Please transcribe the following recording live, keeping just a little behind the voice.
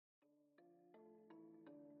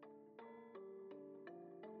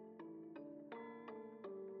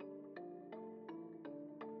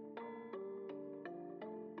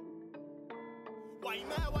Why you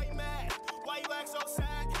mad? Why you mad? Why you act so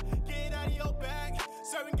sad? Get out of your bag.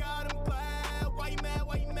 Serving God, I'm glad. Why you mad?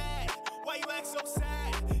 Why you mad? Why you act so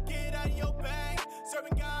sad? Get out of your bag.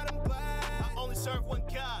 Serving God, I'm glad. I only serve one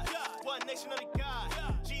God. One nation under God.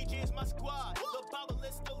 GG is my squad. The Bible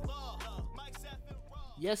is the law. Mike's and raw.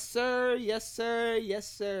 Yes, sir. Yes, sir. Yes,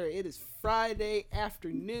 sir. It is Friday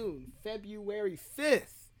afternoon, February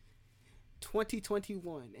 5th,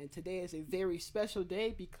 2021. And today is a very special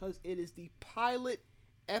day because it is the pilot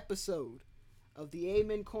episode of the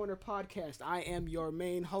Amen Corner podcast. I am your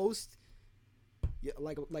main host.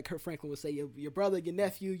 Like Kurt Franklin would say, your brother, your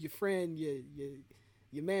nephew, your friend,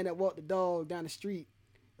 your man that walked the dog down the street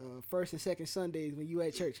first and second Sundays when you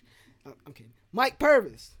at church. I'm kidding. Mike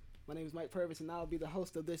Purvis. My name is Mike Purvis, and I'll be the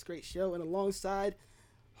host of this great show. And alongside,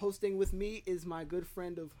 hosting with me is my good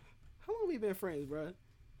friend of... How long have we been friends, bro?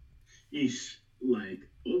 Eesh, like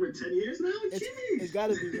over 10 years now? It's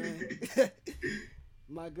got to be, man.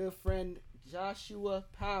 My good friend, Joshua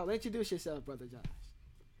Powell. Introduce yourself, brother Josh.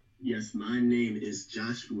 Yes, my name is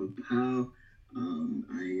Joshua Powell. I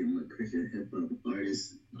am a Christian hip-hop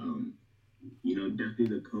artist. Definitely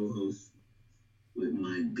the co-host with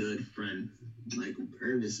my good friend, Michael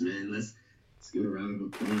Purvis, man. Let's give a round of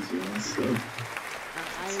applause for all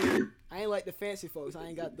stuff. I ain't like the fancy folks. I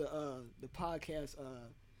ain't got the podcast,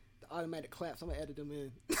 the automatic claps. I'm going to edit them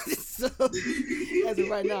in. So, as of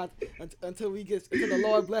right now, until the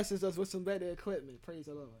Lord blesses us with some better equipment. Praise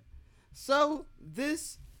the Lord. So,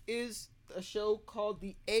 this is a show called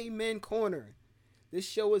the Amen Corner. This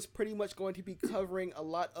show is pretty much going to be covering a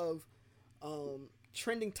lot of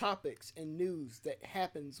trending topics and news that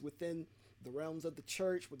happens within the realms of the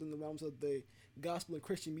church, within the realms of the gospel and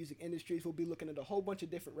Christian music industries. We'll be looking at a whole bunch of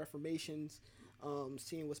different reformations,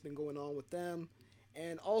 seeing what's been going on with them.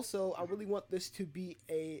 And also, I really want this to be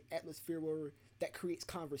a atmosphere that creates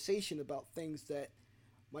conversation about things that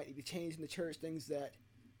might need to change in the church, things that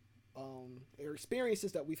are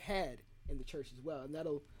experiences that we've had in the church as well. And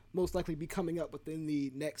that'll most likely be coming up within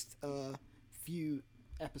the next few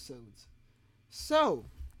episodes. So,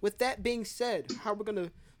 with that being said, how we're going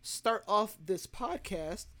to start off this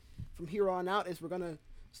podcast from here on out is we're going to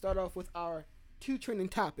start off with our two trending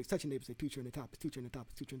topics. Touch your neighbor, say two trending topics.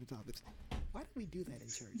 Why do we do that in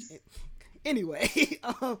church? Anyway,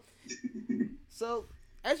 so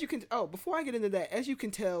as you can, before I get into that, as you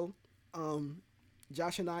can tell,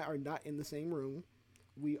 Josh and I are not in the same room.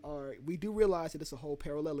 We do realize that it's a whole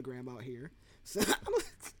parallelogram out here. So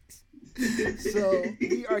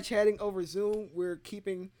we are chatting over Zoom. We're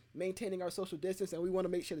maintaining our social distance, and we want to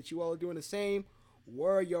make sure that you all are doing the same.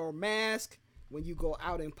 Wear your mask when you go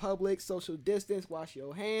out in public. Social distance. Wash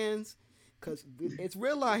your hands, cause it's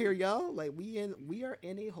real out here, y'all. Like we are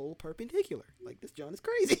in a whole perpendicular. Like this John is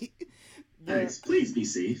crazy. Guys, please be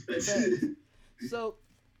safe. So,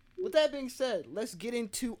 with that being said, let's get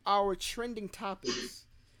into our trending topics.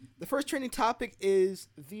 The first trending topic is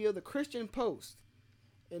via the Christian Post,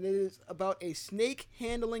 and it is about a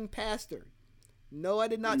snake-handling pastor. No, I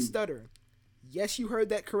did not stutter. Yes, you heard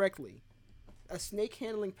that correctly. A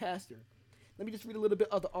snake-handling pastor. Let me just read a little bit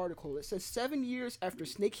of the article. It says, 7 years after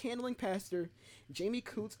snake-handling pastor Jamie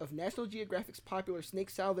Coots of National Geographic's popular Snake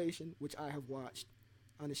Salvation, which I have watched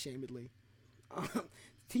unashamedly,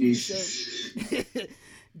 TV show,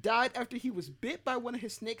 died after he was bit by one of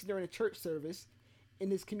his snakes during a church service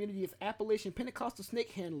in his community of Appalachian Pentecostal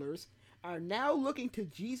snake handlers are now looking to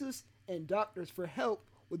Jesus and doctors for help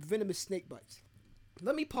with venomous snake bites.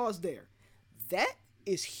 Let me pause there. That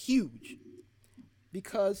is huge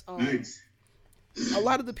because a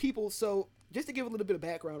lot of the people, so just to give a little bit of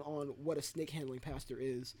background on what a snake handling pastor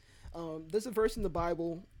is, there's a verse in the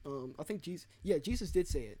Bible, I think Jesus did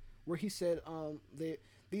say it, where he said,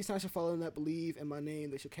 these signs shall follow them that believe in my name.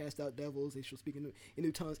 They shall cast out devils. They shall speak in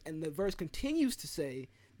new tongues. And the verse continues to say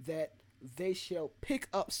that they shall pick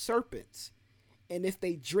up serpents. And if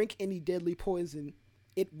they drink any deadly poison,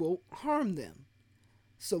 it will harm them.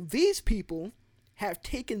 So these people have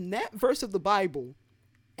taken that verse of the Bible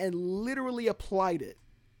and literally applied it.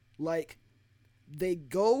 Like, they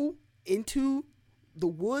go into the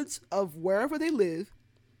woods of wherever they live.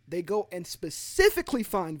 They go and specifically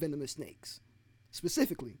find venomous snakes.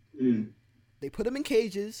 Specifically. They put them in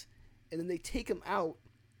cages, and then they take them out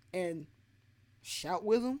and shout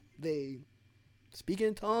with them. They speak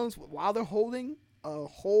in tongues while they're holding a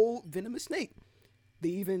whole venomous snake. They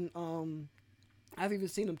even, I've even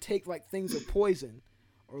seen them take like things of poison,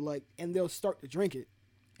 and they'll start to drink it,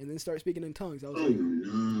 and then start speaking in tongues. I was like,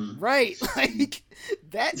 no. Right, like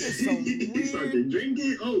that is some weird. Start to drink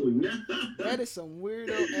it. Oh no. That is some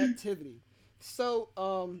weirdo activity.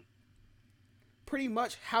 So, pretty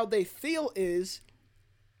much how they feel is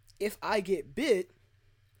if I get bit,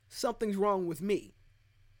 something's wrong with me.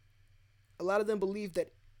 A lot of them believe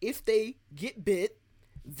that if they get bit,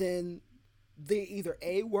 then they either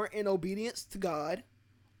A, weren't in obedience to God,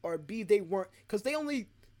 or B, they weren't, because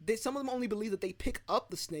some of them only believe that they pick up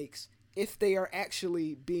the snakes if they are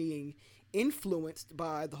actually being influenced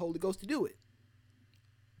by the Holy Ghost to do it.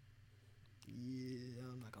 Yeah,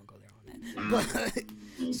 I'm not gonna go there on that.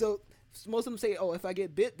 But so most of them say, "Oh, if I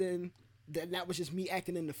get bit, then that was just me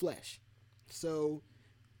acting in the flesh." So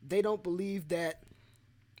they don't believe that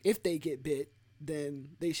if they get bit, then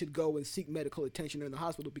they should go and seek medical attention in the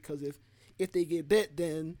hospital, because if they get bit,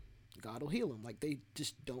 then God will heal them. Like, they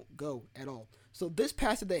just don't go at all. So this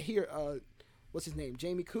pastor that here, what's his name?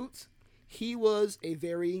 Jamie Coots. He was a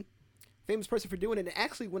very famous person for doing it. And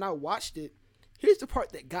actually, when I watched it, here's the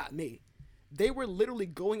part that got me. They were literally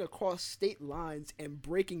going across state lines and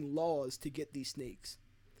breaking laws to get these snakes.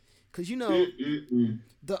 Because, you know,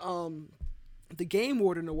 the game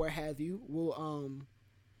warden or what have you will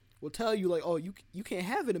tell you, like, oh, you can't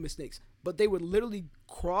have venomous snakes. But they would literally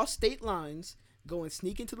cross state lines, go and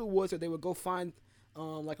sneak into the woods, or they would go find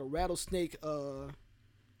like a rattlesnake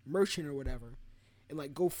merchant or whatever, and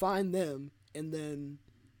like go find them and then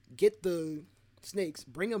get the snakes,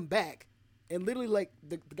 bring them back, and literally, like,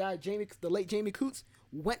 the guy the late Jamie Coots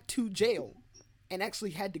went to jail and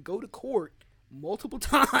actually had to go to court multiple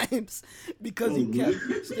times because he kept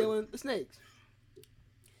stealing the snakes.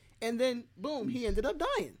 And then boom, he ended up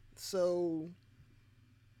dying. So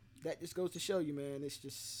that just goes to show you, man, it's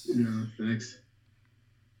just... No, facts.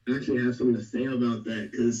 I actually have something to say about that,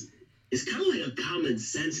 because it's kind of like a common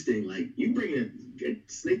sense thing. Like, you bring a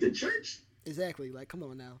snake to church? Exactly. Like, come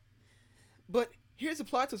on now. But here's the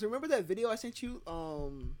plot twist. Remember that video I sent you?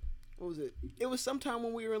 What was it? It was sometime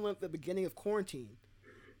when we were in like the beginning of quarantine.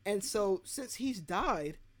 And so, since he's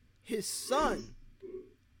died, his son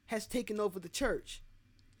has taken over the church.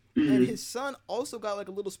 Mm-hmm. And his son also got like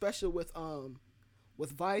a little special with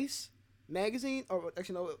Vice magazine, or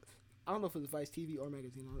actually no, I don't know if it was Vice TV or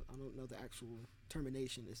magazine. I don't know the actual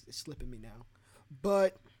termination. It's slipping me now.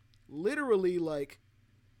 But literally, like,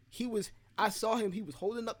 I saw him. He was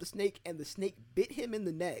holding up the snake, and the snake bit him in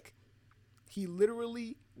the neck. He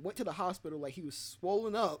literally went to the hospital, like, he was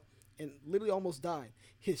swollen up and literally almost died.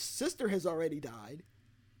 His sister has already died.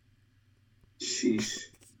 Sheesh.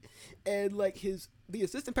 And like the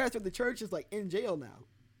assistant pastor of the church is like in jail now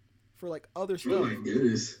for like other stuff. Oh my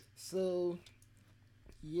goodness. So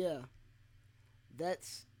yeah,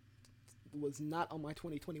 was not on my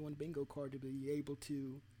 2021 bingo card to be able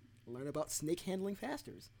to learn about snake handling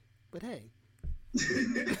pastors. But hey.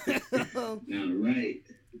 No, right.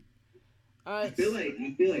 All right. I feel like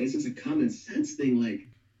it's just a common sense thing. Like,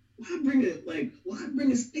 why bring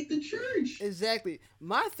a snake to church? Exactly.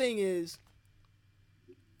 My thing is,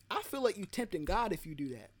 I feel like you tempting God if you do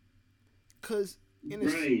that, because in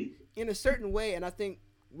a certain way, and I think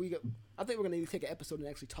we're gonna need to take an episode and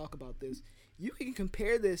actually talk about this. You can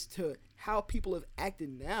compare this to how people have acted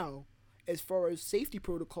now, as far as safety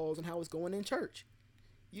protocols and how it's going in church.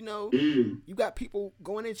 You know, you got people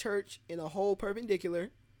going in church in a whole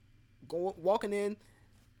perpendicular, walking in,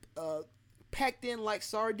 packed in like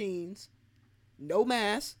sardines, no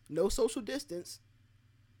mask, no social distance,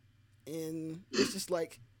 and it's just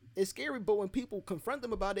like. It's scary, but when people confront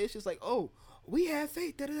them about it, it's just like, oh, we have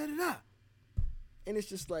faith, da-da-da-da-da. And it's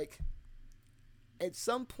just like, at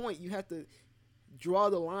some point, you have to draw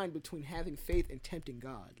the line between having faith and tempting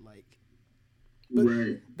God. Like, but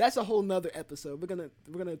right. That's a whole nother episode. We're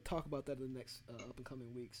gonna talk about that in the next up and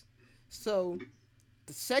coming weeks. So,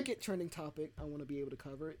 the second trending topic I want to be able to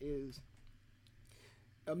cover is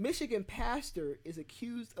a Michigan pastor is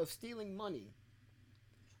accused of stealing money.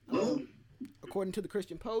 According to the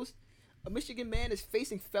Christian Post, a Michigan man is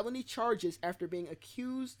facing felony charges after being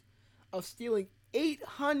accused of stealing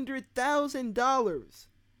 $800,000.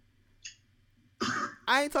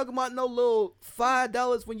 I ain't talking about no little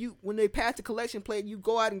 $5 when they pass the collection plate and you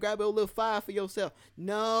go out and grab a little $5 for yourself.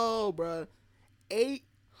 No, bro.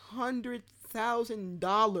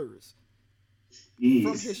 $800,000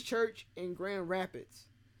 from his church in Grand Rapids.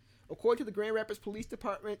 According to the Grand Rapids Police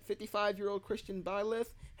Department, 55-year-old Christian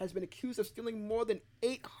Byleth has been accused of stealing more than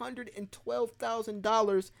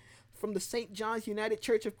 $812,000 from the St. John's United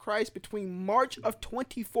Church of Christ between March of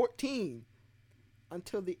 2014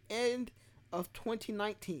 until the end of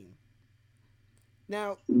 2019.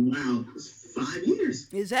 Now, wow, that's 5 years.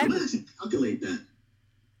 Exactly. I'm actually calculate that.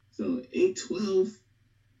 So 812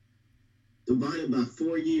 divided by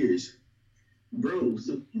 4 years. Bro,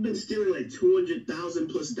 so you've been stealing like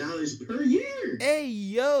 $200,000+ per year. Hey,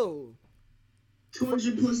 yo.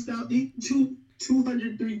 200 plus $200,000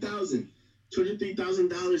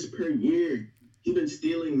 $203,000 per year. He been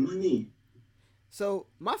stealing money. So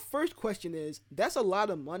my first question is, that's a lot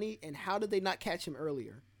of money, and how did they not catch him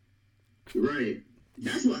earlier? Right.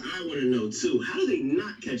 That's what I want to know too. How did they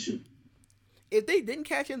not catch him? If they didn't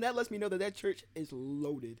catch him, that lets me know that that church is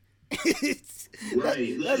loaded.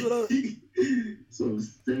 Right. That's what So I'm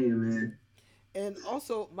saying, man. And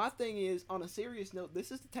also, my thing is, on a serious note,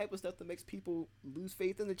 this is the type of stuff that makes people lose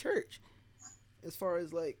faith in the church. As far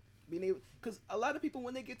as like being able, because a lot of people,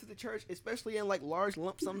 when they get to the church, especially in like large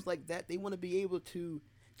lump sums like that, they want to be able to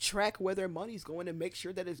track where their money's going and make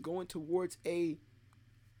sure that it's going towards a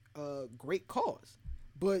great cause.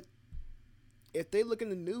 But if they look in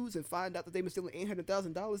the news and find out that they've been stealing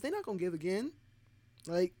 $800,000, they're not gonna give again.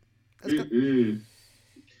 Like, that's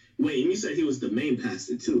wait, you said he was the main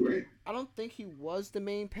pastor too, right? I don't think he was the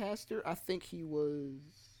main pastor. I think he was.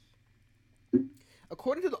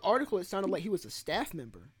 According to the article, it sounded like he was a staff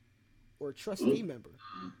member or a trustee member.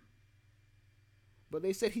 But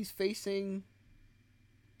they said he's facing.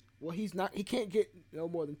 Well, he's not. He can't get no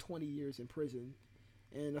more than 20 years in prison,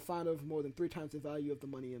 and a fine of more than 3 times the value of the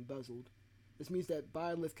money embezzled. This means that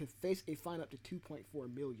Byliff can face a fine up to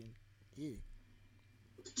 $2.4 million. Yeah.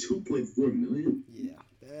 2.4 million? Yeah,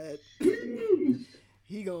 that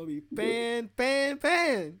he gonna be paying.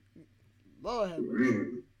 Lord have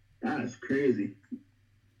mercy. That's crazy.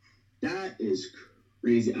 That is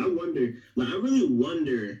crazy. I wonder, like, I really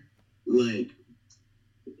wonder, like,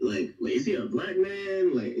 is he a black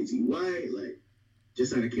man? Like, is he white? Like,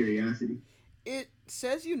 just out of curiosity. It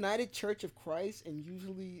says United Church of Christ, and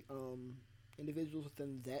usually, individuals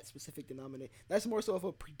within that specific denomination. That's more so of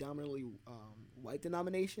a predominantly white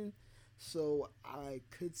denomination. So I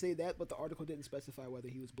could say that, but the article didn't specify whether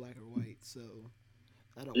he was black or white. So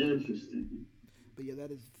I don't know. Interesting. But yeah,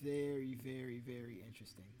 that is very, very, very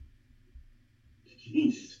interesting.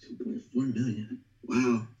 Jeez, 2.4 million.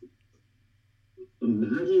 Wow.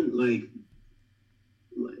 Imagine, like,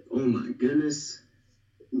 oh my goodness.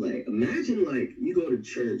 Like, imagine, like, you go to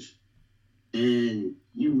church and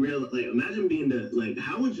you realize, like, imagine being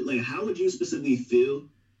how would you specifically feel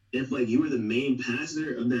if, like, you were the main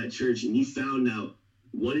pastor of that church and you found out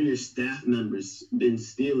one of your staff members been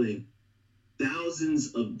stealing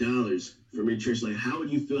thousands of dollars from your church? Like, how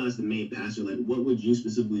would you feel as the main pastor? Like, what would you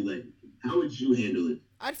specifically, like, how would you handle it?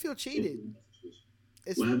 I'd feel cheated.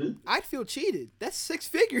 What happened? I'd feel cheated. That's 6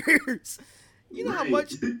 figures. You know how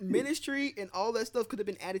much ministry and all that stuff could have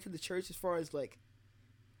been added to the church as far as, like,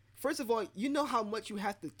 first of all, you know how much you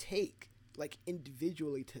have to take, like,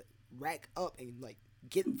 individually to rack up and, like,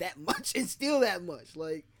 get that much and steal that much.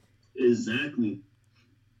 Like, exactly.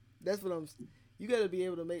 That's what you got to be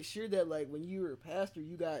able to make sure that, like, when you're a pastor,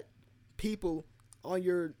 you got people on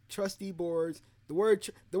your trustee boards. The word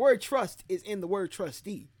trust is in the word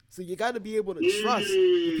trustee. So you got to be able to trust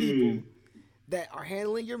the people that are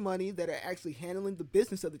handling your money, that are actually handling the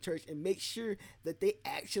business of the church, and make sure that they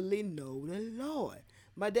actually know the Lord.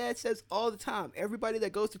 My dad says all the time, everybody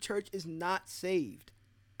that goes to church is not saved.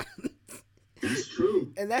 That's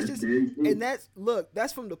true. And that's just, and that's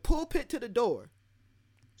from the pulpit to the door.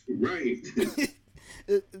 Right.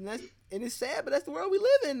 and it's sad, but that's the world we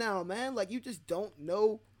live in now, man. Like, you just don't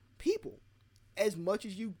know people as much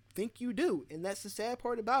as you think you do. And that's the sad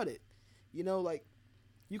part about it. You know, like,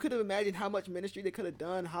 you could have imagined how much ministry they could have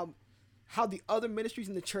done, how the other ministries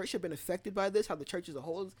in the church have been affected by this, how the church as a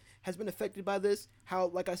whole has been affected by this, how,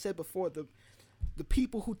 like I said before, the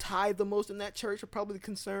people who tithe the most in that church are probably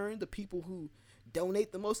concerned, the people who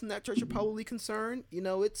donate the most in that church are probably concerned. You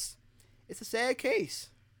know, it's a sad case.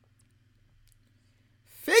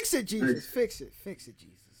 Fix it, Jesus. Fix it,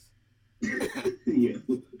 Jesus. Yeah.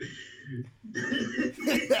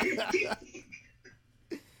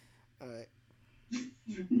 All right.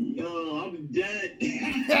 Yo, I'm dead.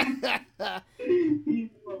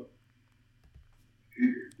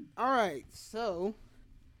 All right, so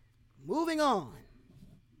moving on.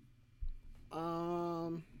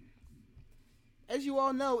 As you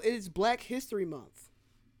all know, it is Black History Month,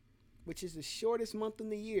 which is the shortest month in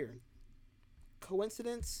the year.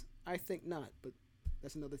 Coincidence? I think not, but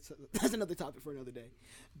that's another topic for another day.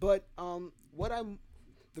 But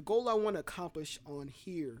the goal I want to accomplish on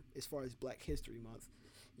here, as far as Black History Month,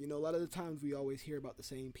 you know, a lot of the times we always hear about the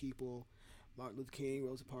same people: Martin Luther King,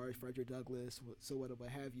 Rosa Parks, Frederick Douglass, what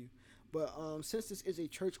have you. But since this is a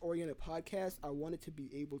church-oriented podcast, I wanted to be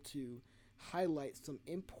able to highlight some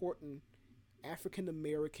important African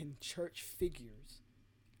American church figures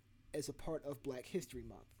as a part of Black History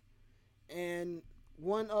Month. And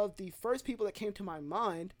one of the first people that came to my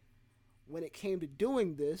mind when it came to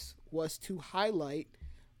doing this was to highlight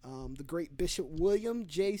the great Bishop William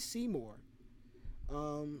J. Seymour.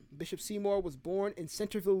 Bishop Seymour was born in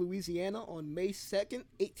Centerville, Louisiana on May 2nd,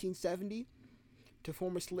 1870, to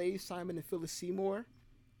former slaves Simon and Phyllis Seymour.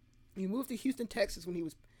 He moved to Houston, Texas when he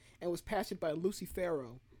was pastored by Lucy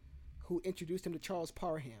Farrow, who introduced him to Charles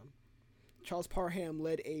Parham. Charles Parham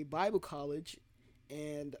led a Bible college,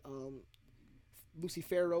 and Lucy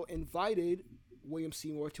Farrow invited William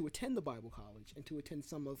Seymour to attend the Bible college and to attend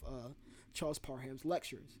some of Charles Parham's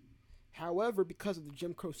lectures. However, because of the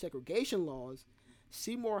Jim Crow segregation laws,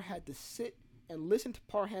 Seymour had to sit and listen to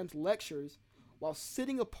Parham's lectures while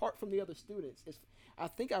sitting apart from the other students. I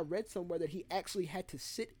think I read somewhere that he actually had to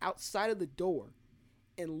sit outside of the door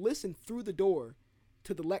and listen through the door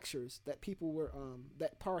to the lectures that people were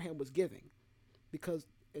that Parham was giving, because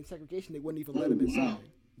in segregation they wouldn't even let him inside. Wow.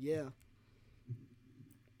 Yeah.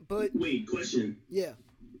 But wait, question. Yeah.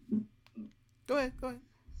 Go ahead.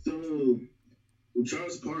 So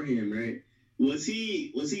Charles Parham, right? Was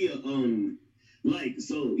he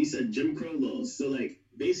so you said Jim Crow laws. So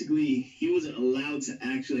basically he wasn't allowed to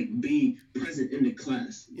actually be present in the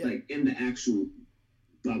class, in the actual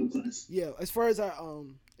Bible class. Yeah, as far as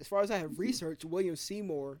I have researched, William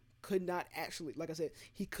Seymour could not actually, like I said,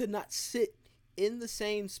 he could not sit in the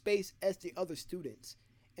same space as the other students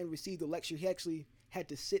and receive the lecture. He actually had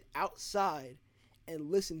to sit outside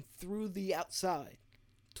and listen through the outside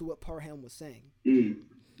to what Parham was saying.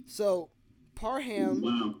 So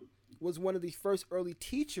Parham was one of the first early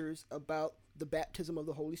teachers about the baptism of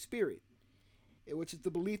the Holy Spirit, which is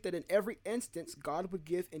the belief that in every instance God would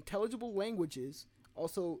give intelligible languages,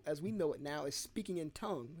 also as we know it now as speaking in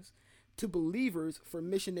tongues, to believers for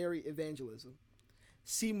missionary evangelism.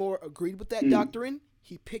 Seymour agreed with that doctrine.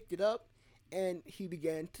 He picked it up and he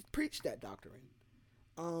began to preach that doctrine.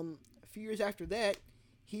 A few years after that,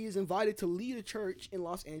 he is invited to lead a church in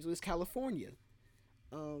Los Angeles, California.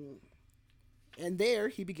 And there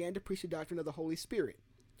he began to preach the doctrine of the Holy Spirit.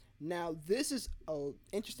 Now, this is an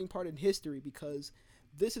interesting part in history, because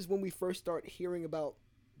this is when we first start hearing about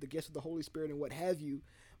the gifts of the Holy Spirit and what have you,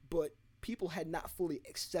 but people had not fully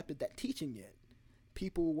accepted that teaching yet.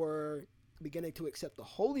 People were beginning to accept the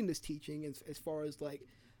holiness teaching as far as the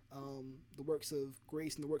works of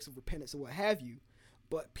grace and the works of repentance and what have you,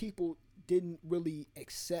 but people didn't really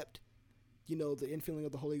accept, the infilling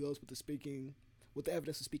of the Holy Ghost with the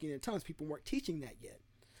evidence of speaking in tongues. People weren't teaching that yet.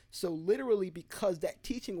 So literally, because that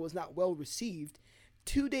teaching was not well received,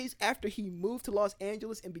 2 days after he moved to Los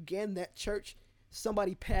Angeles and began that church,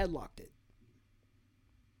 somebody padlocked it.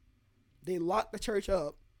 They locked the church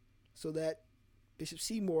up so that Bishop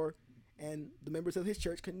Seymour and the members of his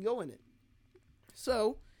church couldn't go in it.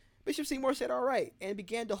 So Bishop Seymour said, all right, and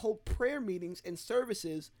began to hold prayer meetings and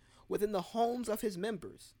services within the homes of his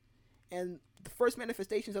members. And the first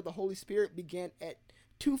manifestations of the Holy Spirit began at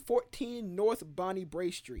 214 North Bonnie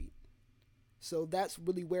Bray Street. So that's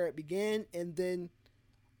really where it began. And then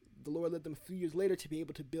the Lord led them a few years later to be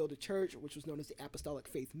able to build a church, which was known as the Apostolic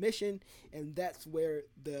Faith Mission. And that's where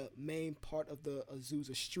the main part of the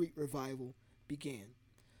Azusa Street revival began.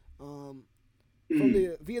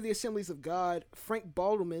 Via the Assemblies of God, Frank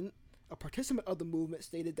Balderman, a participant of the movement,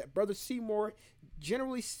 stated that Brother Seymour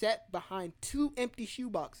generally sat behind two empty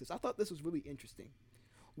shoeboxes. I thought this was really interesting.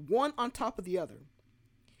 One on top of the other.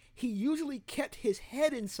 He usually kept his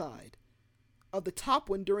head inside of the top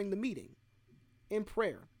one during the meeting in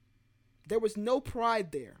prayer. There was no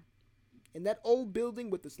pride there. In that old building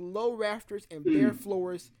with its low rafters and bare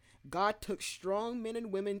floors, God took strong men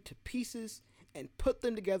and women to pieces and put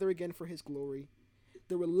them together again for his glory.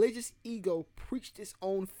 The religious ego preached its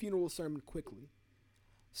own funeral sermon quickly.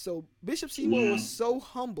 So Bishop Seymour was so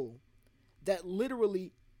humble that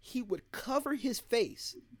literally he would cover his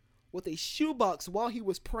face with a shoebox while he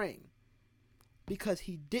was praying, because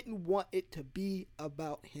he didn't want it to be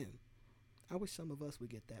about him. I wish some of us would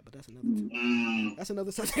get that, but that's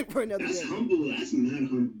another subject for another day. That's humble. That's not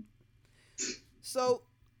humble. So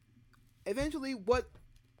eventually, what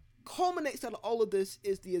culminates out of all of this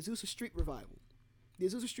is the Azusa Street revival. The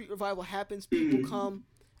Azusa Street revival happens. People come.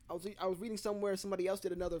 I was reading somewhere, somebody else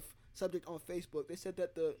did another subject on Facebook. They said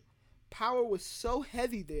that the power was so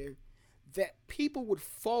heavy there that people would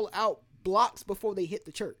fall out blocks before they hit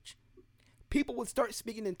the church. People would start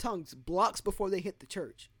speaking in tongues blocks before they hit the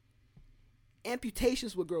church.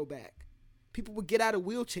 Amputations would grow back. People would get out of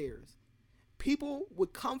wheelchairs. People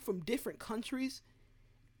would come from different countries,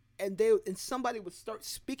 and somebody would start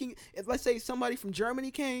speaking. If, let's say, somebody from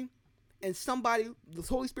Germany came, and the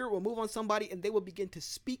Holy Spirit will move on somebody, and they will begin to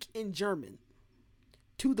speak in German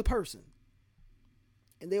to the person.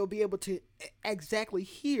 And they will be able to exactly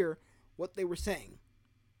hear what they were saying.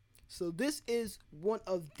 So this is one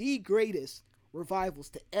of the greatest revivals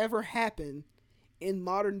to ever happen in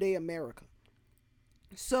modern day America.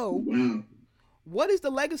 So, Wow. what is the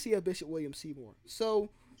legacy of Bishop William Seymour? So,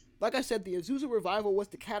 like I said, the Azusa revival was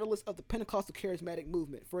the catalyst of the Pentecostal charismatic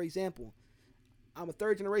movement. For example, I'm a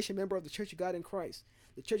third generation member of the Church of God in Christ.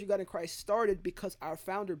 The Church of God in Christ started because our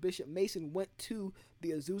founder, Bishop Mason, went to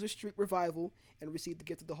the Azusa Street revival and received the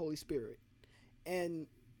gift of the Holy Spirit. And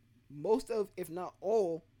most of, if not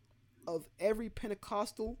all, of every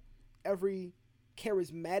Pentecostal, every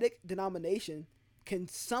charismatic denomination can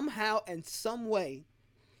somehow and some way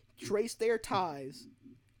trace their ties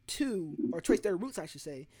to, or trace their roots, I should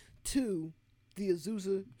say, to the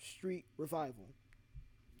Azusa Street revival.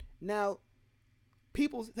 Now,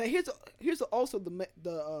 here's also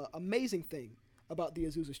the amazing thing about the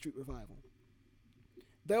Azusa Street revival.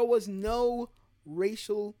 There was no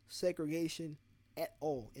racial segregation at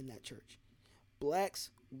all in that church. Blacks,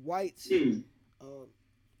 whites,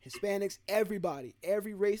 Hispanics, everybody,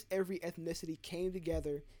 every race, every ethnicity came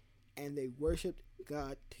together and they worshiped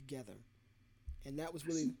God together. And that was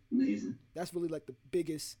really amazing. That's really like the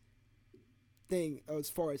biggest thing as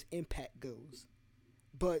far as impact goes.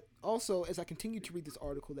 But also, as I continue to read this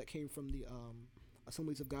article that came from the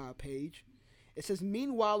Assemblies of God page, it says,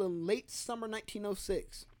 meanwhile, in late summer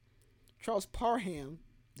 1906, Charles Parham,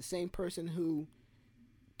 the same person who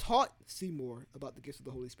taught Seymour about the gifts of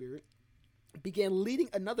the Holy Spirit, began leading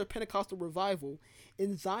another Pentecostal revival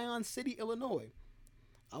in Zion City, Illinois,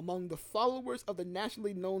 among the followers of the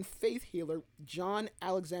nationally known faith healer John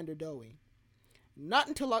Alexander Dowie. Not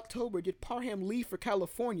until October did Parham leave for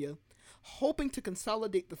California, hoping to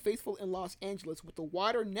consolidate the faithful in Los Angeles with a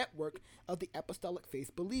wider network of the apostolic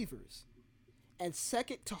faith believers, and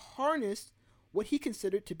second, to harness what he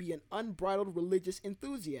considered to be an unbridled religious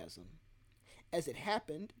enthusiasm. As it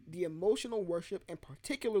happened, the emotional worship and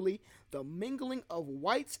particularly the mingling of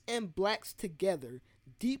whites and blacks together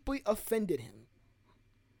deeply offended him,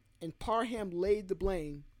 and Parham laid the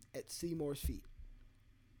blame at Seymour's feet.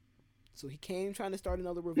 So he came trying to start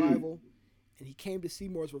another revival, and he came to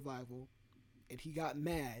Seymour's revival, and he got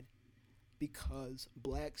mad because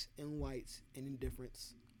blacks and whites and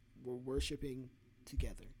indifferents were worshiping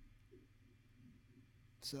together.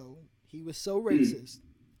 So he was so racist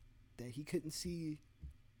that he couldn't see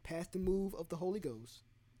past the move of the Holy Ghost.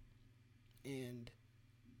 And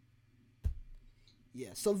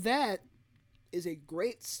yeah, so that is a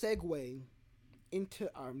great segue into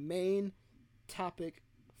our main topic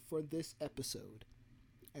for this episode.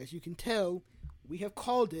 As you can tell, we have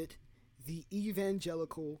called it the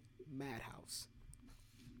Evangelical Madhouse.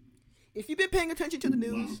 If you've been paying attention to the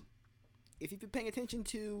news, if you've been paying attention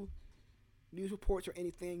to news reports or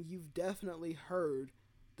anything, you've definitely heard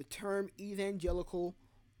the term evangelical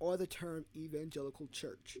or the term evangelical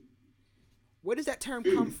church. Where does that term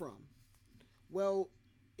come from? Well,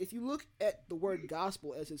 if you look at the word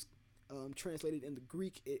gospel as it's translated in the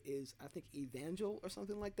Greek, it is, I think, evangel or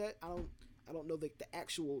something like that. I don't know the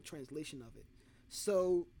actual translation of it.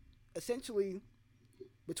 So essentially,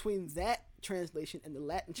 between that translation and the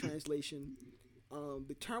Latin translation,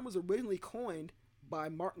 the term was originally coined by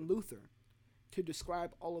Martin Luther to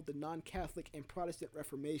describe all of the non-Catholic and Protestant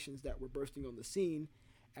reformations that were bursting on the scene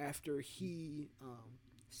after he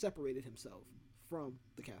separated himself from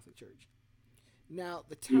the Catholic Church. Now,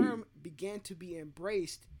 the term began to be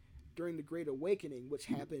embraced during the Great Awakening, which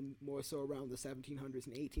happened more so around the 1700s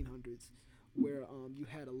and 1800s, where you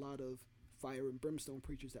had a lot of fire and brimstone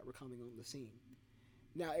preachers that were coming on the scene.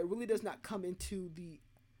 Now, it really does not come into the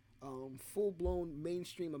full-blown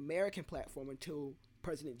mainstream American platform until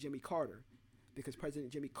President Jimmy Carter, because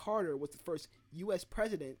President Jimmy Carter was the first U.S.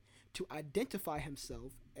 president to identify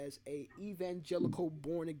himself as a evangelical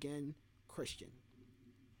born-again Christian.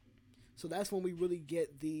 So that's when we really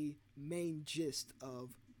get the main gist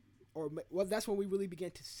of, that's when we really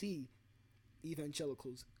began to see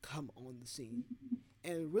evangelicals come on the scene.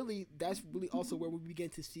 And really, that's really also where we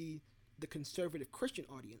begin to see the conservative Christian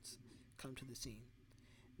audience come to the scene.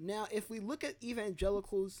 Now, if we look at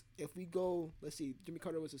evangelicals, if we go, let's see, Jimmy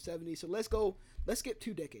Carter was the 70s, so let's skip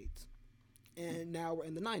 2 decades. And now we're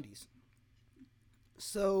in the 90s.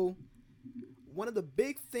 So one of the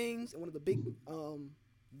big things and one of the big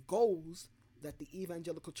goals that the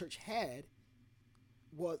evangelical church had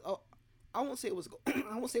was, I won't say it was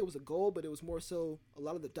a goal, but it was more so a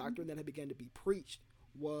lot of the doctrine that had begun to be preached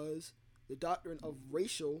was the doctrine of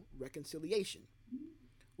racial reconciliation,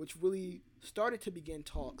 which really started to begin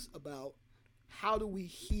talks about how do we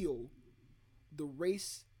heal the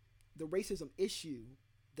racism issue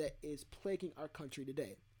that is plaguing our country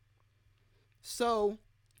today. So,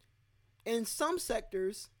 in some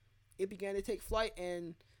sectors, it began to take flight,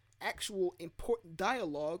 and actual important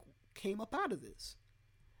dialogue came up out of this.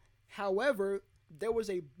 However, there was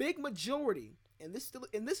a big majority, and this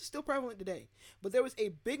is still prevalent today, but there was a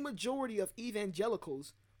big majority of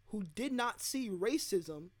evangelicals who did not see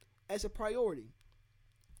racism as a priority.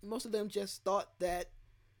 Most of them just thought that,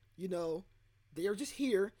 they are just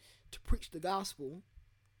here to preach the gospel,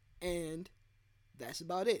 and that's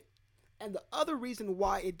about it. And the other reason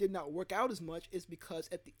why it did not work out as much is because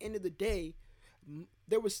at the end of the day,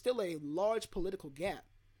 there was still a large political gap.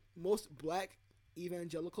 Most black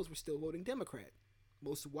evangelicals were still voting Democrat.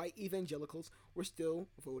 Most white evangelicals were still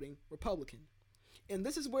voting Republican. And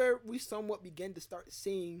this is where we somewhat begin to start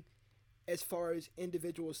seeing, as far as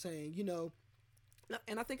individuals saying,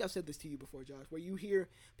 and I think I've said this to you before, Josh, where you hear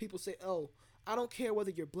people say, oh, I don't care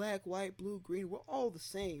whether you're black, white, blue, green, we're all the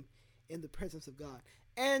same in the presence of God.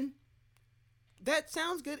 And that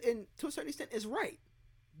sounds good, and to a certain extent is right.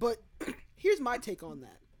 But here's my take on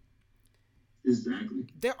that. Exactly.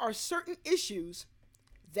 There are certain issues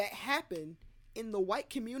that happen in the white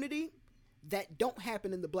community that don't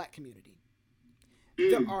happen in the black community.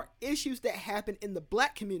 There are issues that happen in the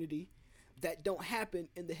black community that don't happen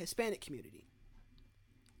in the Hispanic community.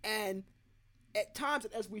 And at times,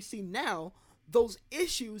 as we see now, those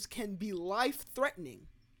issues can be life-threatening.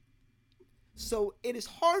 So it is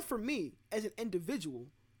hard for me as an individual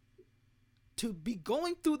to be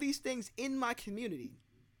going through these things in my community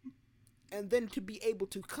and then to be able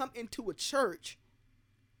to come into a church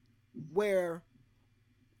where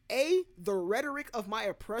the rhetoric of my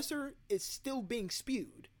oppressor is still being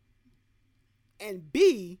spewed, and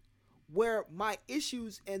B, where my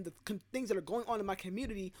issues and the things that are going on in my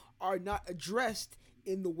community are not addressed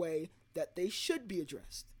in the way that they should be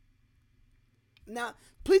addressed. Now,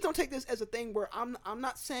 please don't take this as a thing where I'm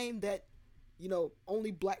not saying that,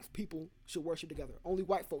 only black people should worship together, only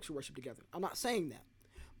white folks should worship together. I'm not saying that.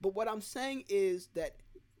 But what I'm saying is that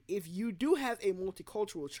if you do have a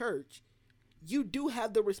multicultural church, you do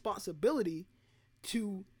have the responsibility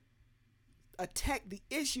to attack the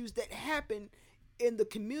issues that happen in the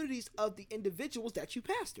communities of the individuals that you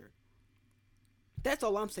pastor. That's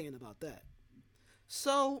all I'm saying about that.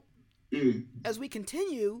 So, as we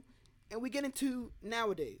continue and we get into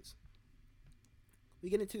nowadays,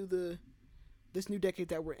 we get into this new decade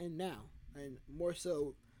that we're in now, and more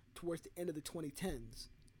so towards the end of the 2010s,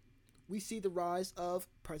 we see the rise of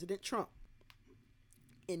President Trump.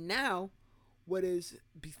 And now, what is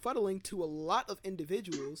befuddling to a lot of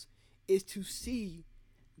individuals is to see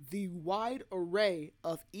the wide array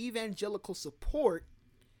of evangelical support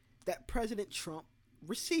that President Trump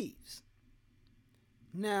receives.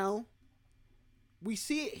 Now, we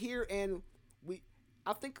see it here, and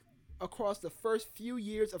I think across the first few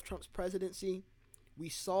years of Trump's presidency, we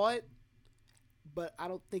saw it, but I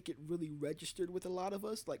don't think it really registered with a lot of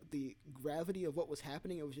us. Like, the gravity of what was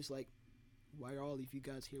happening, it was just like, why are all of you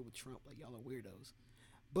guys here with Trump? Like, y'all are weirdos.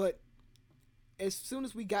 But as soon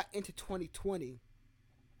as we got into 2020,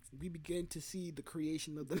 we began to see the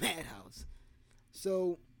creation of the Madhouse.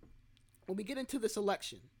 So when we get into this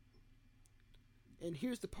election, and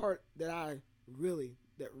here's the part that really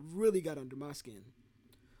got under my skin,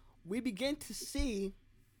 we begin to see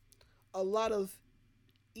a lot of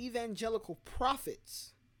evangelical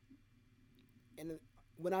prophets. And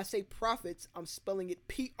when I say prophets, I'm spelling it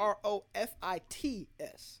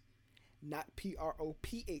Profits, not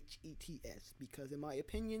Prophets, because in my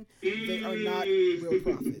opinion, they are not real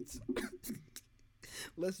prophets.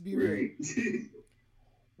 Let's be real.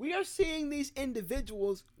 We are seeing these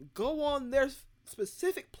individuals go on their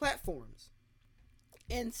specific platforms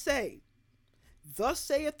and say, "Thus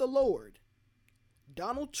saith the Lord,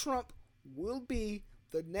 Donald Trump will be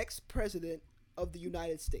the next president of the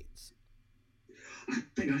United States." I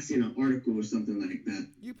think I seen an article or something like that.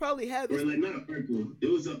 You probably have. Or like, not an article. It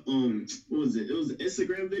was a what was it? It was an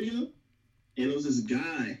Instagram video, and it was this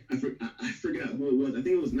guy. I forgot who it was. I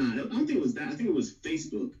think it was not. I don't think it was that. I think it was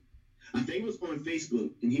Facebook. I think it was on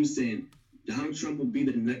Facebook, and he was saying Donald Trump will be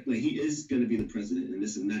the next. Like, he is going to be the president, and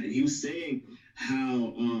this and that. And he was saying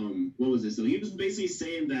how what was it? So he was basically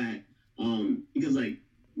saying that because like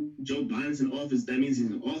Joe Biden's in office, that means he's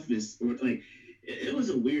in office, or like. It was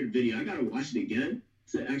a weird video. I gotta watch it again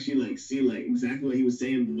to actually like see like exactly what he was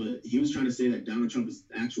saying. But he was trying to say that Donald Trump is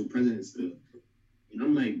the actual president still. And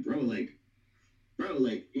I'm like, bro,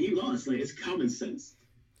 he lost. Like, it's common sense.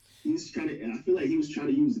 He's trying to. I feel like he was trying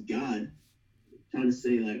to use God, trying to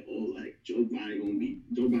say like, oh, like Joe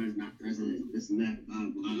Biden's not president. This and that. Blah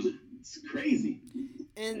blah. It's crazy.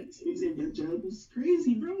 And he's evangelical. It's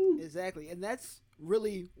crazy, bro. Exactly, and that's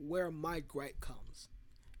really where my gripe comes,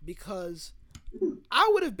 because I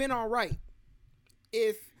would have been all right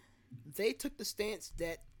if they took the stance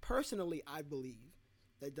that personally I believe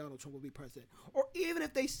that Donald Trump will be president. Or even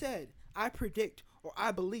if they said, I predict or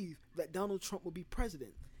I believe that Donald Trump will be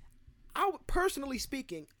president. Personally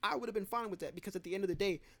speaking, I would have been fine with that because at the end of the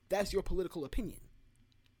day, that's your political opinion.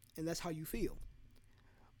 And that's how you feel.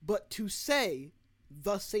 But to say,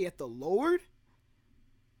 thus saith the Lord,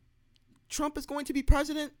 Trump is going to be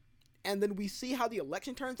president, and then we see how the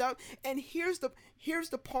election turns out. And here's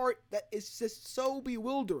the part that is just so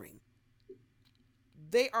bewildering.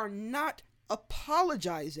 They are not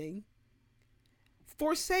apologizing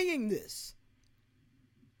for saying this.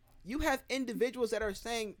 You have individuals that are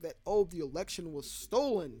saying that, oh, the election was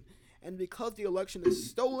stolen. And because the election is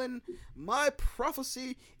stolen, my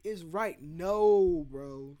prophecy is right. No,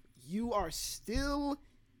 bro. You are still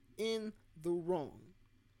in the wrong.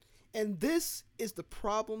 And this is the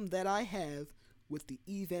problem that I have with the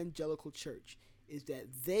evangelical church, is that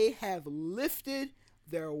they have lifted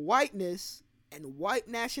their whiteness and white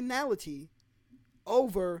nationality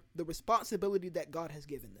over the responsibility that God has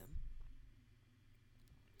given them.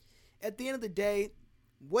 At the end of the day,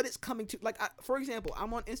 what it's coming to, like, for example,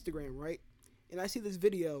 I'm on Instagram, right? And I see this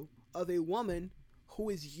video of a woman who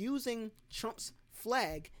is using Trump's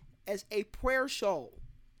flag as a prayer shawl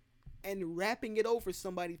and wrapping it over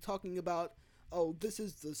somebody, talking about, oh, this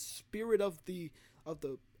is the spirit of the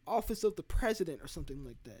office of the president or something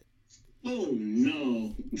like that. Oh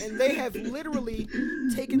no! And they have literally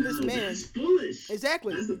taken this man. That's foolish.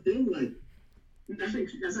 Exactly. That's the thing. Like, I think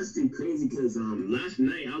that's actually crazy because last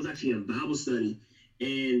night I was actually in Bible study,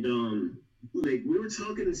 and like we were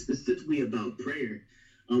talking specifically about prayer.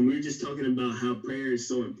 We were just talking about how prayer is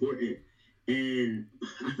so important, and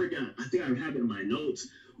I forgot. I think I have it in my notes,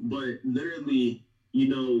 but literally, you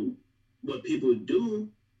know, what people do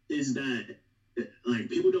is that, like,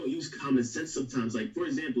 people don't use common sense sometimes. Like, for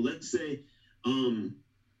example, let's say,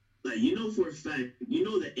 like, you know for a fact, you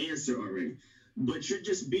know the answer already, but you're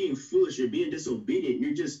just being foolish, you're being disobedient,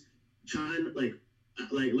 you're just trying to,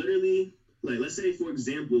 like literally, like, let's say, for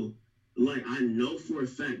example, like, I know for a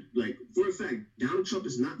fact, Donald Trump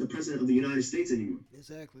is not the president of the United States anymore.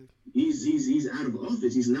 Exactly. He's out of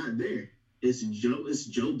office. He's not there. It's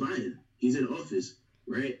Joe Biden. He's in office,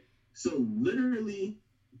 right? So literally,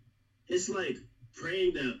 it's like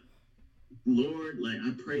praying that, Lord, like,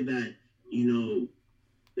 I pray that, you know,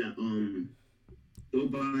 that Joe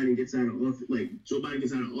Biden gets out of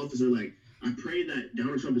office, or like, I pray that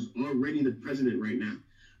Donald Trump is already the president right now.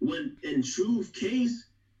 When in truth case,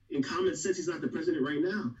 in common sense, he's not the president right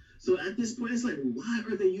now. So at this point, it's like, why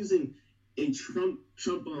are they using a Trump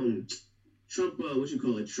what you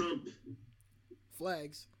call it, Trump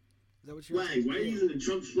flags? Is that what you're flag? Why are you using the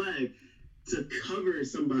Trump flag to cover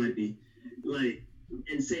somebody, like,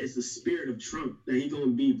 and say it's the spirit of Trump that he's gonna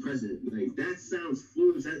be president? Like, that sounds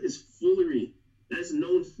foolish. That is foolery. That's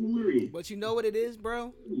known foolery. But you know what it is,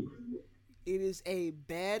 bro? It is a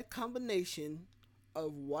bad combination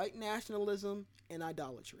of white nationalism and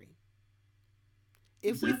idolatry.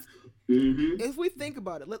 If we think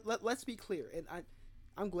about it, let's be clear. And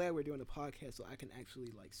I'm glad we're doing a podcast so I can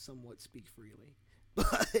actually, like, somewhat speak freely.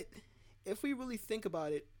 But if we really think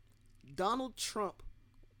about it, Donald Trump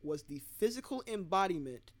was the physical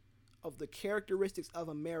embodiment of the characteristics of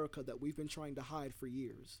America that we've been trying to hide for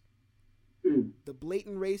years. The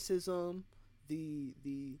blatant racism, the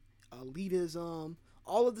elitism,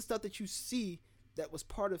 all of the stuff that you see that was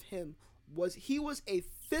part of him, he was a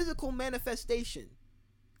physical manifestation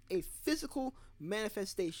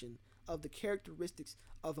of the characteristics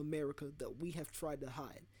of America that we have tried to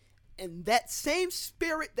hide. And that same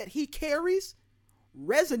spirit that he carries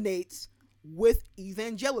resonates with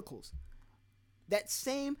evangelicals. That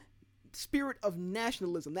same spirit of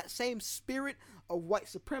nationalism, that same spirit of white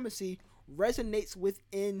supremacy resonates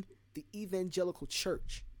within the evangelical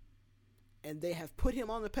church. And they have put him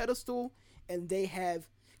on the pedestal, and they have,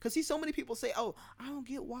 because see, so many people say, oh, I don't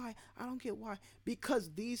get why.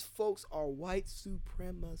 Because these folks are white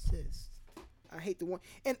supremacists. I hate the one.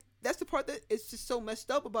 And that's the part that is just so messed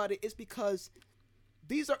up about it, is because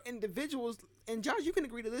these are individuals, and Josh, you can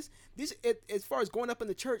agree to this. These, as far as growing up in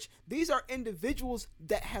the church, these are individuals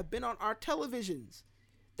that have been on our televisions,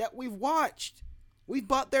 that we've watched. We've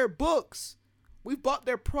bought their books. We've bought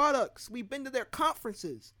their products. We've been to their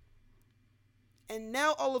conferences. And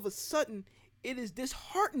now all of a sudden, it is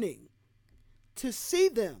disheartening to see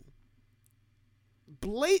them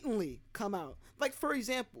blatantly come out. Like, for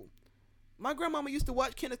example, my grandmama used to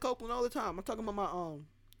watch Kenneth Copeland all the time. I'm talking about my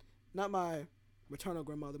not my maternal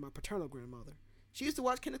grandmother, my paternal grandmother. She used to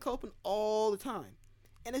watch Kenneth Copeland all the time.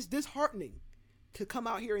 And it's disheartening to come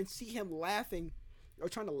out here and see him laughing or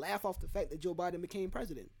trying to laugh off the fact that Joe Biden became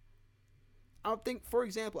president. I think, for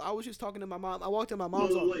example, I was just talking to my mom. I walked in my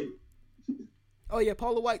mom's office. Oh yeah,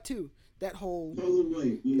 Paula White too. That whole Paula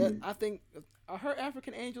White. Yeah. That I think are her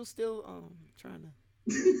African angels still trying to.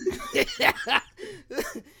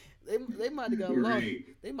 they might have got lost.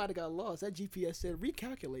 They might have got lost. That GPS said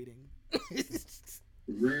recalculating.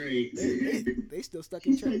 Right. They still stuck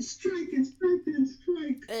in traffic. Strike.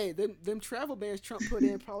 Hey, them travel bans Trump put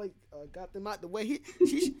in probably got them out the way.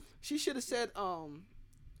 She should have said some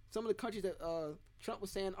of the countries that Trump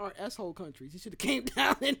was saying aren't asshole countries. He should have came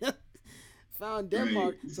down and found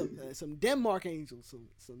Denmark, right. Some Denmark angels,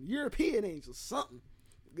 some European angels, something.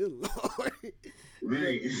 Good Lord.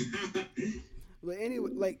 Right. But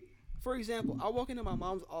anyway, like for example, I walk into my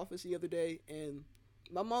mom's office the other day, and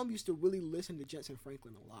my mom used to really listen to Jensen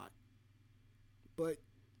Franklin a lot. But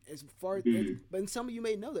as far as, but some of you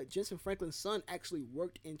may know that Jensen Franklin's son actually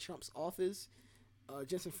worked in Trump's office.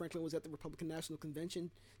 Jensen Franklin was at the Republican National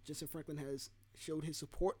Convention. Jensen Franklin has showed his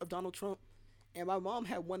support of Donald Trump. And my mom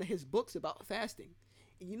had one of his books about fasting.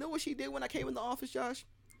 And you know what she did when I came in the office, Josh?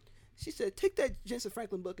 She said, take that Jensen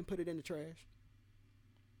Franklin book and put it in the trash.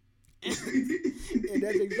 And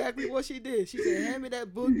that's exactly what she did. She said, hand me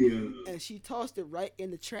that book. Yeah. And she tossed it right in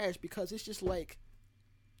the trash, because it's just like,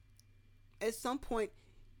 at some point,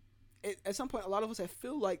 a lot of us have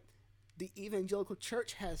feel like the evangelical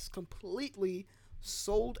church has completely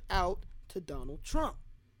sold out to Donald Trump.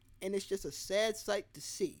 And it's just a sad sight to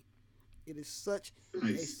see. It is such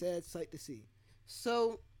a sad sight to see.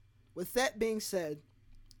 So, with that being said,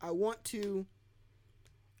 I don't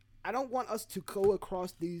want us to go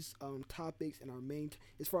across these topics and our main,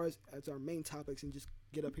 as far as our main topics, and just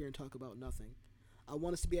get up here and talk about nothing. I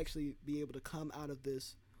want us to be able to come out of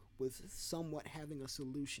this with somewhat having a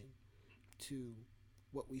solution to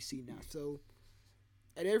what we see now. So,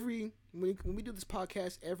 when we do this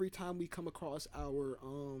podcast, every time we come across our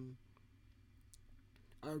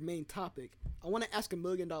main topic, I want to ask $1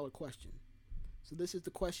 million question. So this is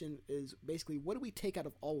the question, is basically, what do we take out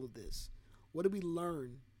of all of this? What do we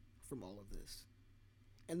learn from all of this?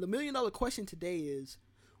 And the $1 million question today is,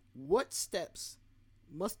 what steps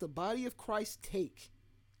must the body of Christ take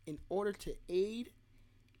in order to aid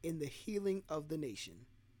in the healing of the nation?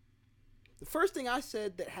 The first thing I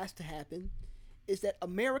said that has to happen is that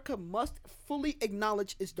America must fully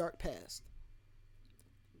acknowledge its dark past.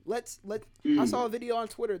 I saw a video on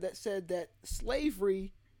Twitter that said that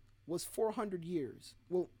slavery was 400 years.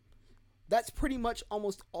 Well, that's pretty much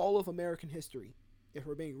almost all of American history, if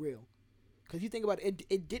we're being real. Because you think about it,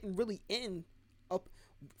 it didn't really end up.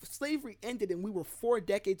 Slavery ended and we were 4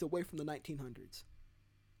 decades away from the 1900s.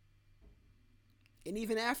 And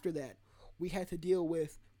even after that, we had to deal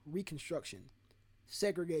with Reconstruction,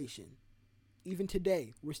 segregation. Even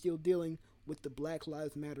today, we're still dealing with the Black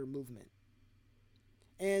Lives Matter movement.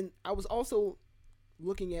 And I was also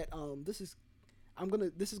looking at this is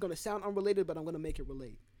gonna sound unrelated, but I'm gonna make it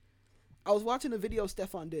relate. I was watching a video of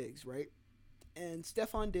Stefon Diggs, right? And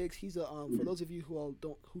Stefon Diggs, he's a for those of you who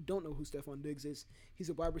don't know who Stefon Diggs is, he's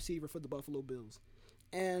a wide receiver for the Buffalo Bills.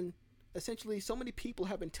 And essentially, so many people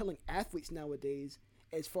have been telling athletes nowadays,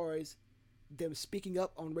 as far as them speaking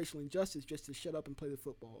up on racial injustice, just to shut up and play the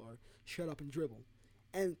football, or shut up and dribble.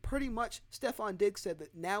 And pretty much, Stefon Diggs said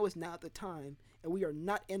that now is not the time, and we are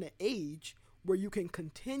not in an age where you can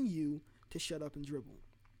continue to shut up and dribble.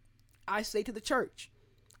 I say to the church,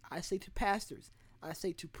 I say to pastors, I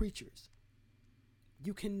say to preachers,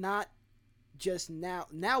 you cannot just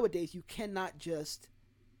nowadays, you cannot just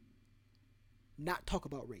not talk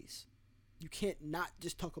about race. You can't not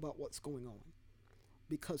just talk about what's going on,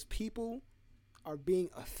 because people are being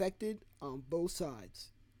affected on both sides.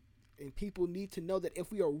 And people need to know that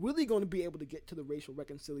if we are really going to be able to get to the racial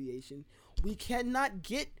reconciliation, we cannot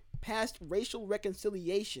get past racial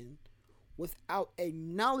reconciliation without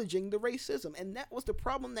acknowledging the racism. And that was the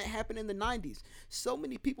problem that happened in the 90s. So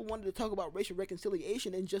many people wanted to talk about racial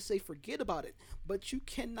reconciliation and just say forget about it. But you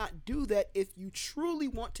cannot do that if you truly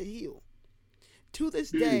want to heal. To this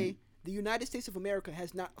day, the United States of America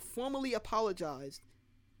has not formally apologized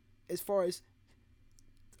as far as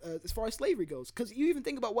slavery goes. Because you even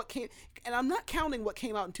think about what came, and I'm not counting what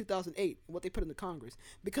came out in 2008 and what they put into Congress,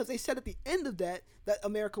 because they said at the end of that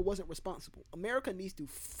America wasn't responsible. America needs to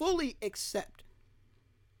fully accept,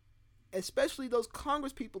 especially those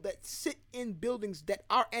Congress people that sit in buildings that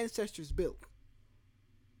our ancestors built,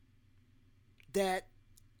 that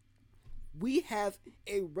we have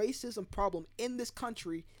a racism problem in this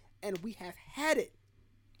country, and we have had it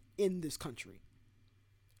in this country.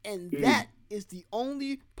 And that is the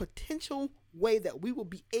only potential way that we will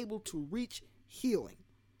be able to reach healing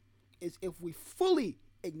is if we fully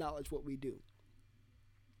acknowledge what we do.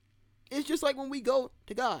 It's just like when we go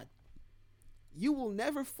to God. You will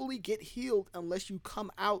never fully get healed unless you come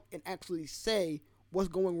out and actually say what's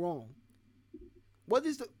going wrong.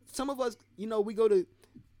 Some of us, we go to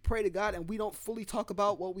pray to God and we don't fully talk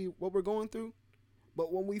about what we're going through.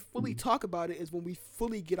 But when we fully talk about it is when we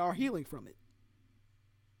fully get our healing from it.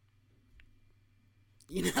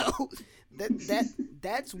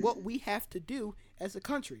 That's what we have to do as a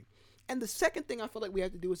country. And the second thing I feel like we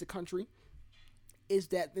have to do as a country is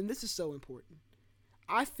that, and this is so important,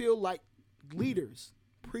 I feel like leaders,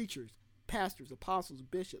 preachers, pastors, apostles,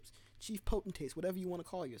 bishops, chief potentates, whatever you want to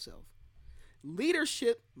call yourself,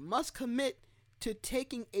 leadership must commit to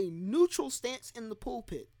taking a neutral stance in the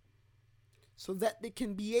pulpit so that they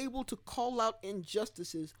can be able to call out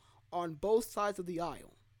injustices on both sides of the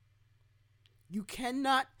aisle. You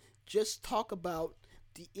cannot just talk about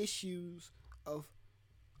the issues of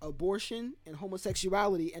abortion and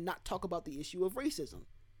homosexuality and not talk about the issue of racism.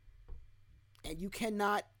 And you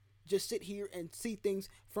cannot just sit here and see things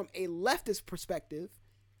from a leftist perspective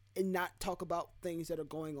and not talk about things that are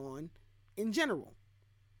going on in general.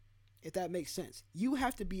 If that makes sense. You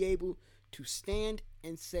have to be able to stand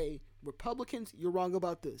and say, Republicans, you're wrong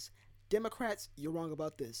about this. Democrats, you're wrong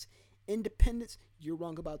about this. Independents, you're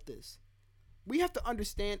wrong about this. We have to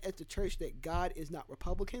understand as the church that God is not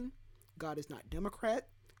Republican. God is not Democrat.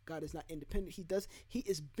 God is not independent. He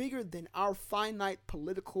is bigger than our finite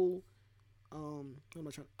political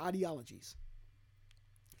ideologies.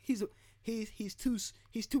 He's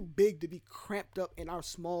too big to be cramped up in our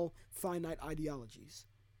small finite ideologies.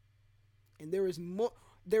 And there is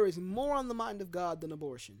more on the mind of God than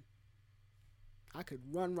abortion. I could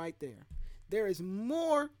run right there. There is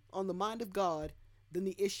more on the mind of God than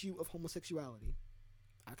the issue of homosexuality.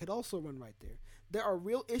 I could also run right there. There are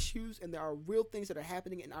real issues and there are real things that are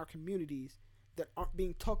happening in our communities that aren't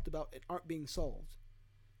being talked about and aren't being solved.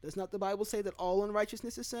 Does not the Bible say that all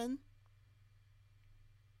unrighteousness is sin?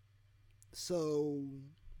 So,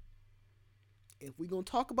 if we're going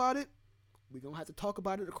to talk about it, we're going to have to talk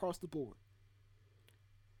about it across the board.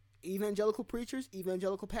 Evangelical preachers,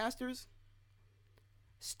 evangelical pastors,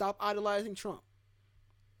 stop idolizing Trump.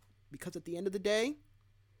 Because at the end of the day,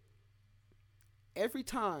 every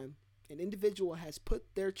time an individual has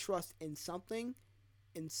put their trust in something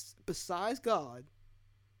besides God,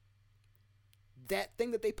 that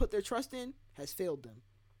thing that they put their trust in has failed them.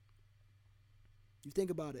 You think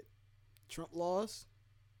about it. Trump laws,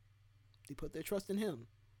 they put their trust in him.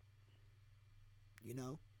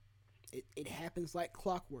 It happens like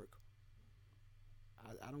clockwork.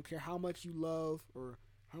 I don't care how much you love or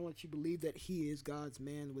how much you believe that he is God's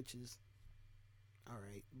man, which is all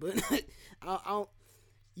right. But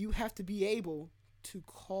you have to be able to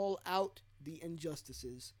call out the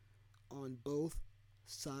injustices on both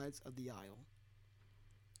sides of the aisle.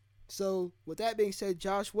 So, with that being said,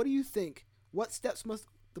 Josh, what do you think? What steps must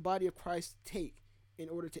the body of Christ take in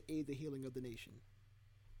order to aid the healing of the nation?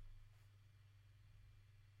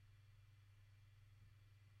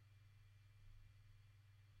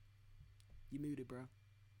 You muted, bro.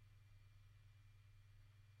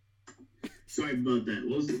 Sorry about that.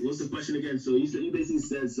 What's the question again? So you basically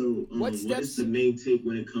said what is the main take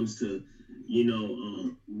when it comes to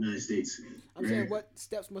United States? I'm saying what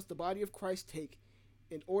steps must the body of Christ take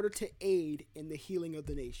in order to aid in the healing of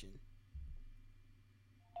the nation?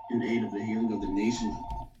 In aid of the healing of the nation.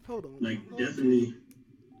 Hold on. Definitely.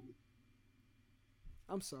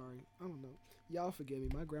 I'm sorry. I don't know. Y'all forgive me.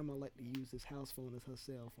 My grandma liked to use this house phone as her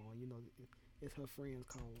cell phone. It's her friends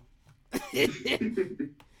calling.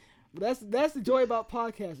 But that's the joy about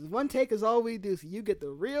podcasts. One take is all we do, so you get the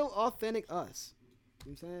real, authentic us.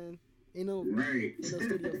 You know what I'm saying? Ain't no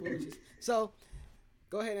studio foolishness. So,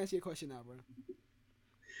 go ahead and answer your question now, bro.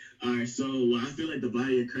 All right. So, what I feel like the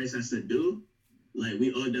body of Christ has to do,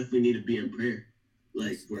 we all definitely need to be in prayer,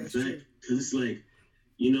 for a fact, because it's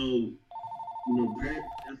prayer is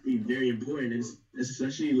definitely very important, and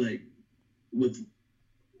especially with.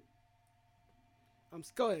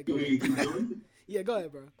 Go ahead. Yeah, go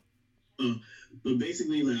ahead, bro. But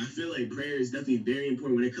basically, I feel like prayer is definitely very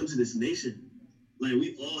important when it comes to this nation.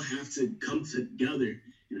 We all have to come together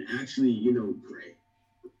and actually, pray,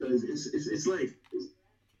 because it's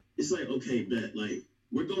like okay, bet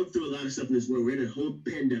we're going through a lot of stuff in this world. We're in a whole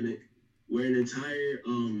pandemic. We're an entire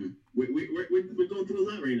we're going through a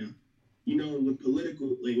lot right now. With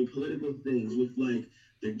political things, with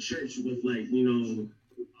the church, with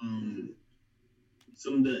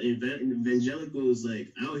some of the evangelicals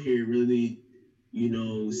out here really,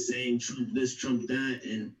 saying Trump this, Trump that,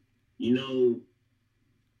 and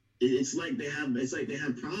it's like they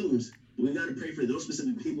have problems. We got to pray for those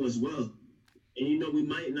specific people as well. And you know, we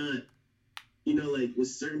might not, you know, like with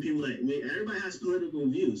certain people, like everybody has political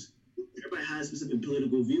views. Everybody has specific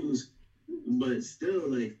political views, but still,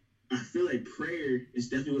 like, I feel like prayer is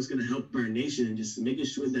definitely what's going to help our nation, and just making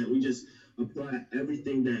sure that we just apply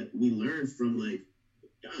everything that we learn from, like,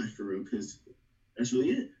 God, for real, because that's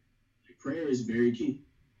really it. Like, prayer is very key.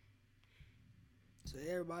 So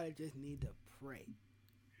everybody just need to pray.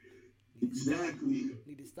 Exactly.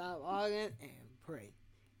 Need to stop arguing and pray.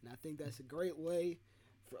 And I think that's a great way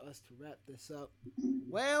for us to wrap this up.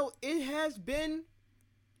 Well, it has been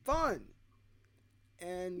fun.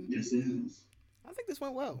 And yes, it has. I think this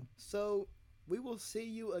went well. So we will see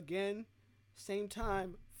you again, same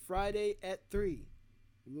time, Friday at 3.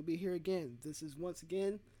 We will be here again. This is once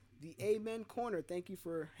again the Amen Corner. Thank you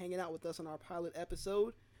for hanging out with us on our pilot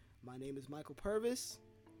episode. My name is Michael Purvis.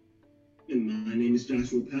 And my name is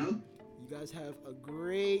Joshua Powell. You guys have a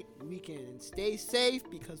great weekend and stay safe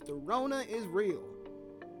because the Rona is real.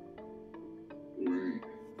 Right.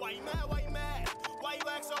 Why you mad? Why you mad? Why you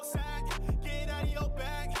act so sad? Get out of your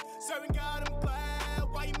bag. Serving God, I'm glad.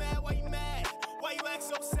 Why you mad? Why you mad? Why you act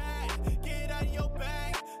so sad? Get out of your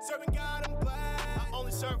bag. Serving God, I'm glad. I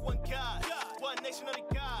only serve one God. One nation under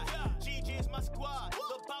God. GG is my squad.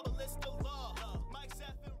 The Bible is the law.